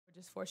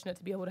just fortunate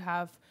to be able to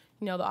have,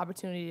 the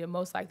opportunity to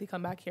most likely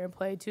come back here and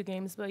play 2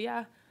 games. But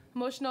yeah,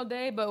 emotional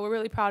day, but we're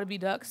really proud to be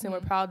Ducks, and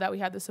we're proud that we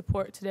had the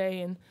support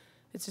today, and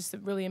it's just a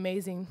really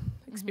amazing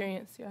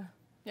experience. Yeah.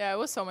 Yeah, it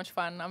was so much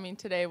fun. I mean,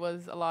 today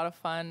was a lot of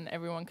fun.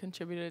 Everyone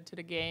contributed to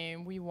the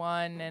game. We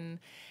won, and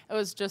it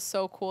was just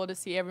so cool to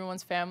see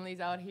everyone's families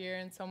out here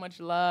and so much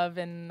love.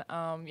 And,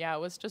 yeah, it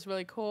was just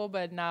really cool.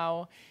 But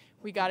now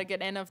we got to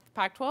get in of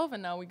Pac-12,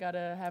 and now we got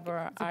to have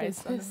our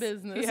eyes on the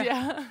business.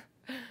 Yeah.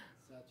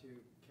 Satou,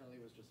 Kelly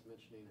was just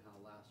mentioning how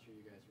last year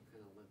you guys were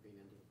kind of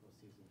limping into the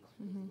postseason just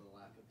because of the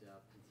lack of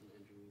depth and some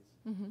injuries.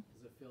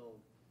 Does it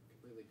feel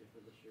completely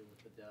different this year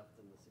with the depth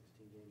and the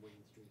 16-game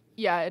winning streak?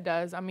 Yeah, it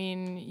does. I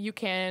mean, you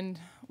can't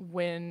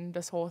win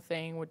this whole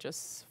thing with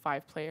just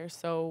 5 players.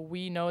 So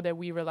we know that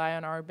we rely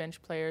on our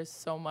bench players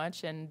so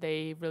much, and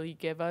they really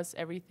give us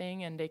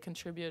everything, and they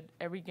contribute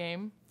every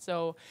game.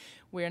 So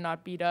we're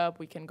not beat up.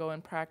 We can go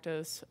and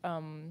practice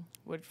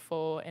with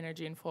full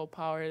energy and full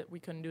power. We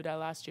couldn't do that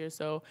last year.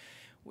 So,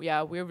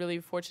 yeah, we're really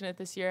fortunate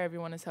this year.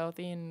 Everyone is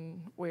healthy,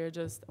 and we're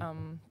just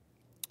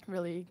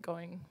really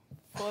going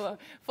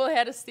full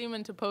head of steam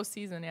into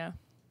postseason, yeah.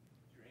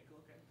 Is your ankle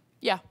okay?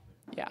 Yeah.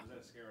 Yeah. Was that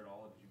a scare at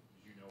all?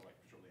 Did you know, like,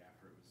 shortly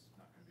after it was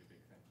not going to be a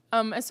big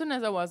thing? As soon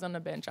as I was on the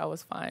bench, I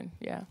was fine.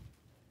 Yeah.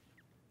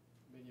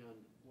 Minyon,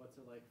 what's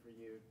it like for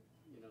you?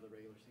 You know, the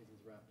regular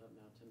season's wrapped up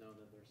now, to know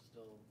that there's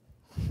still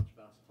so much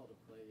basketball to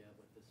play yet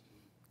with this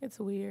team. It's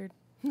weird.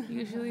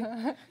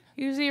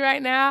 Usually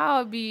right now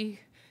I'll be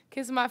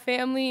kissing my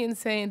family and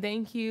saying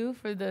thank you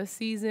for the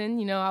season.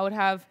 You know, I would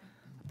have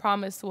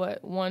promised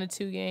 1 to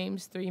 2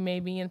 games, 3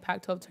 maybe in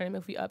Pac-12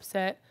 tournament if we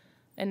upset,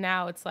 and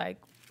now it's like,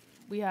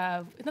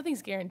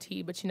 nothing's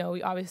guaranteed, but,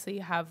 we obviously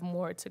have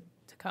more to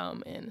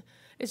come, and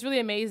it's really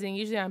amazing.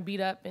 Usually I'm beat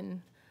up,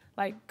 and,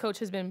 like, Coach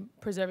has been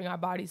preserving our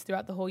bodies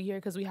throughout the whole year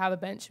because we have a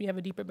bench. We have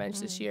a deeper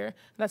bench this year,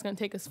 and that's going to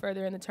take us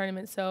further in the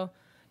tournament. So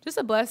just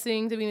a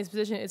blessing to be in this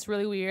position. It's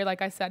really weird.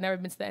 Like I said, I've never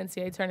been to the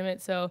NCAA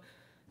tournament, so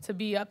to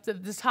be up to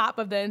the top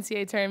of the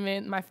NCAA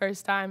tournament my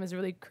first time is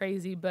really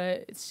crazy,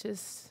 but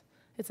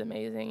it's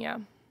amazing, yeah.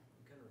 You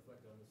kind of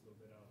reflect on this a little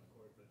bit out on the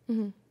court, but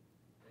and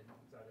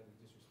without any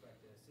disrespect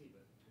to SC,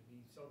 but to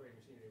be celebrating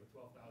your senior day with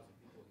 12,000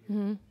 people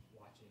here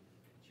watching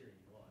and cheering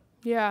you on.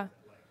 Yeah.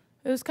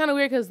 It was kind of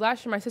weird because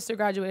last year my sister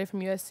graduated from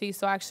USC,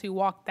 so I actually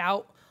walked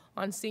out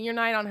on her senior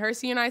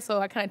night,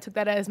 so I kind of took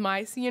that as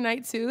my senior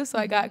night too. So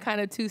I got kind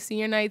of 2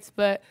 senior nights,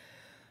 but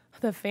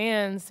the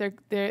fans,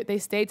 they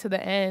stayed to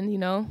the end.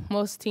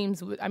 Most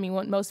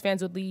most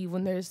fans would leave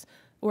when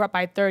we're up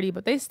by 30,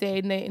 but they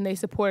stayed and they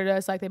supported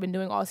us like they've been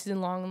doing all season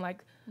long, and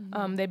like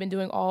they've been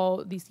doing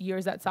all these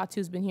years that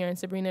Satou's been here, and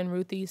Sabrina and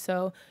Ruthie.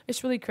 So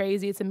it's really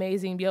crazy. It's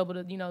amazing to be able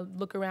to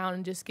look around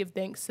and just give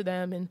thanks to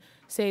them and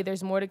say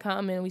there's more to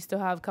come, and we still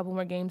have a couple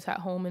more games at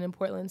home and in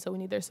Portland, so we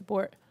need their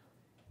support.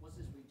 What's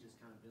this week just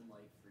kind of been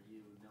like for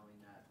you, knowing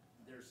that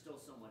there's still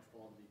so much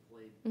ball to be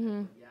played, but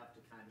you have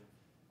to kind of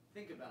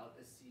think about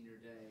a senior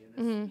day and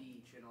a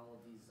speech and all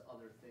of these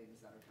other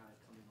things that are kind of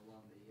coming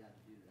along that you had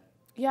to do that?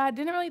 Yeah, I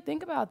didn't really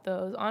think about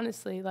those,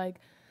 honestly. Like,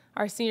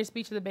 our senior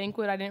speech at the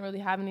banquet, I didn't really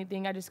have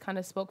anything. I just kind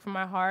of spoke from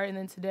my heart. And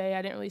then today,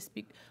 I didn't really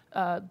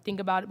think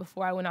about it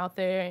before I went out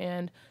there.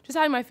 And just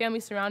having my family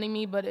surrounding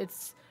me, but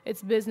it's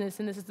business,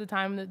 and this is the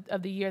time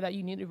of the year that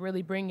you need to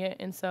really bring it.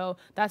 And so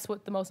that's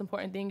what the most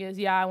important thing is.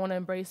 Yeah, I want to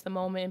embrace the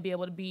moment and be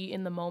able to be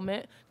in the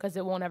moment because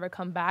it won't ever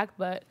come back.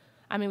 But,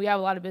 we have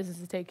a lot of business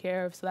to take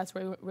care of, so that's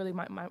where really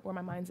where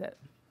my mind's at.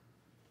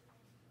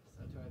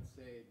 Satou, I'd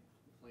say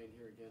playing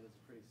here again is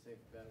a pretty safe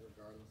bet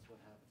regardless of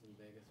what happens in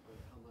Vegas, but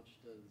how much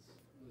does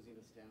losing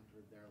to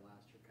Stanford there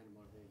last year kind of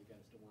motivate you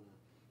guys to want to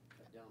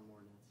cut down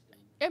more nets?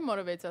 It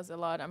motivates us a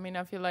lot.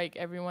 I feel like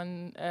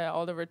everyone,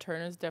 all the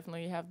returners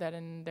definitely have that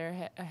in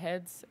their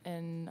heads.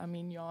 And,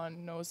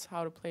 Jan knows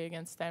how to play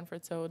against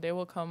Stanford, so they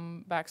will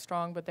come back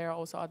strong. But there are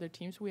also other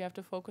teams we have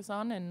to focus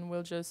on, and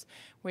we'll just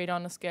wait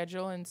on the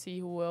schedule and see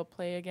who we'll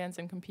play against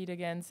and compete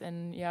against.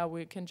 And, yeah,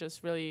 we can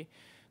just really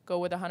go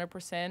with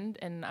 100%.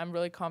 And I'm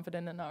really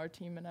confident in our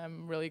team, and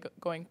I'm really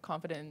going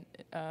confident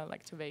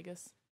to Vegas.